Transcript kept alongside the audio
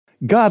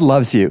God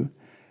loves you.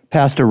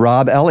 Pastor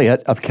Rob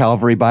Elliott of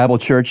Calvary Bible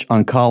Church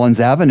on Collins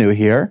Avenue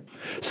here.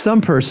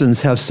 Some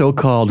persons have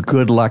so-called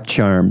good luck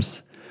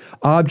charms,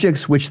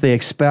 objects which they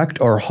expect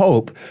or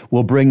hope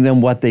will bring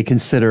them what they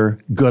consider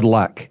good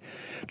luck.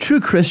 True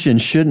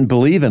Christians shouldn't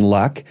believe in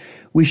luck.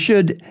 We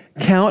should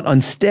count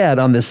instead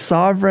on the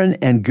sovereign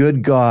and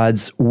good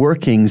God's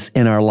workings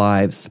in our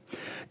lives.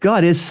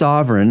 God is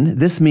sovereign.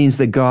 This means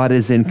that God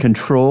is in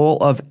control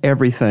of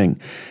everything.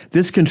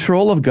 This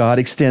control of God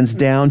extends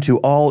down to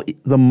all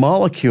the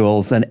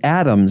molecules and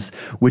atoms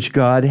which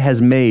God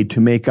has made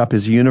to make up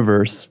his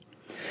universe.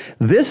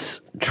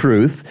 This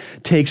truth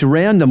takes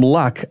random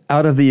luck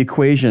out of the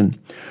equation.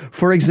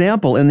 For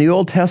example, in the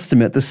Old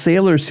Testament, the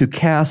sailors who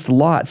cast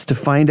lots to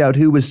find out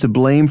who was to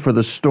blame for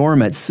the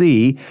storm at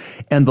sea,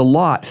 and the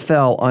lot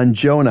fell on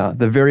Jonah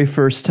the very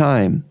first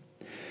time.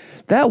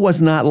 That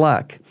was not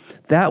luck.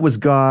 That was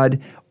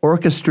God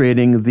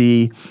orchestrating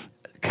the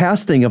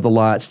casting of the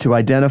lots to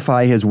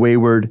identify his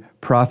wayward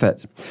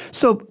prophet.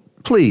 So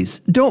please,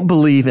 don't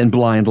believe in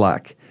blind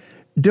luck.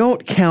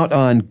 Don't count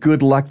on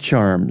good luck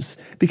charms,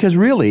 because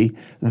really,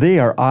 they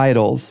are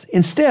idols.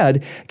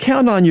 Instead,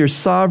 count on your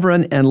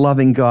sovereign and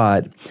loving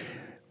God.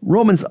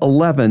 Romans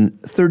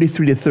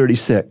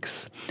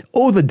 11:33-36.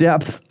 Oh, the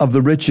depth of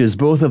the riches,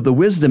 both of the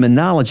wisdom and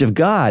knowledge of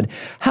God.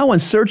 How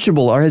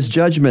unsearchable are his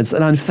judgments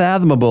and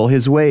unfathomable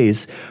his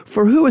ways.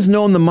 For who has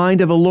known the mind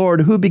of the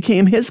Lord, who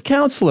became his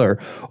counselor,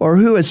 or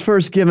who has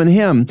first given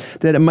him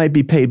that it might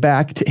be paid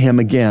back to him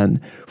again?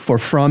 For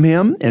from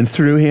him and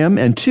through him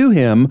and to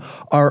him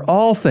are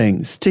all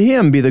things. To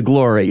him be the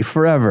glory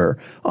forever.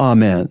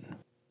 Amen.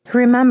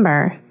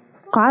 Remember,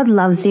 God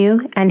loves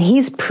you, and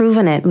he's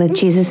proven it with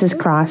Jesus'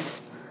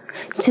 cross.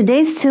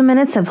 Today's 2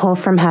 Minutes of Hope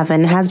from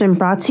Heaven has been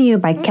brought to you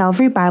by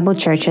Calvary Bible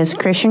Church's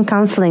Christian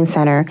Counseling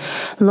Center,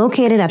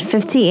 located at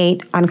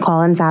 58 on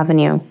Collins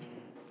Avenue.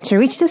 To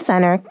reach the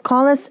center,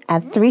 call us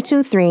at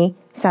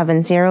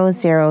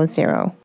 323-7000.